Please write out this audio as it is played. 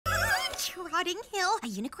Notting Hill, a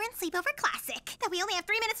unicorn sleepover classic that we only have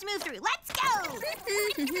 3 minutes to move through. Let's go!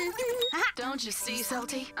 Don't you see,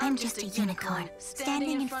 Salty? I'm just a unicorn,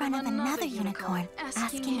 standing in front of another unicorn,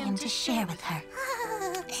 asking him to share with her.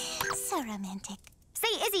 So romantic. Say,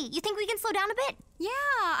 Izzy, you think we can slow down a bit? Yeah,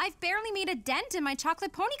 I've barely made a dent in my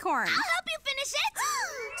chocolate ponycorn. I'll help you finish it!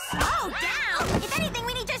 Slow down! If anything,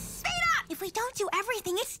 we need to speed up! If we don't do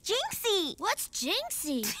everything, it's jinxy! What's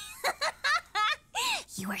jinxy?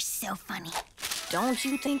 You are so funny. Don't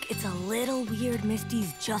you think it's a little weird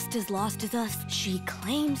Misty's just as lost as us? She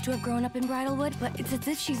claims to have grown up in Bridalwood, but it's as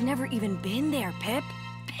if she's never even been there, Pip.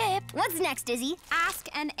 Pip! What's next, Izzy? Ask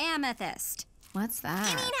an amethyst. What's that?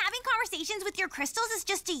 You mean having conversations with your crystals is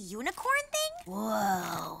just a unicorn thing?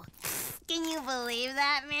 Whoa. Can you believe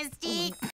that, Misty?